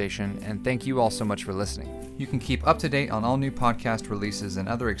conversation, and thank you all so much for listening. You can keep up to date on all new podcast releases and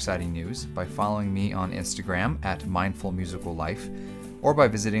other exciting news by following me on Instagram at Mindful Musical Life, or by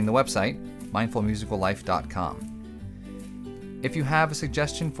visiting the website, mindfulmusicallife.com. If you have a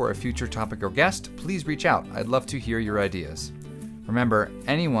suggestion for a future topic or guest, please reach out. I'd love to hear your ideas. Remember,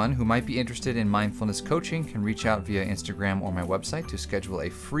 anyone who might be interested in mindfulness coaching can reach out via Instagram or my website to schedule a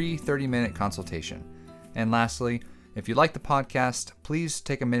free 30-minute consultation. And lastly, if you like the podcast, please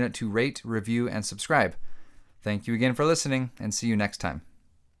take a minute to rate, review, and subscribe. Thank you again for listening, and see you next time.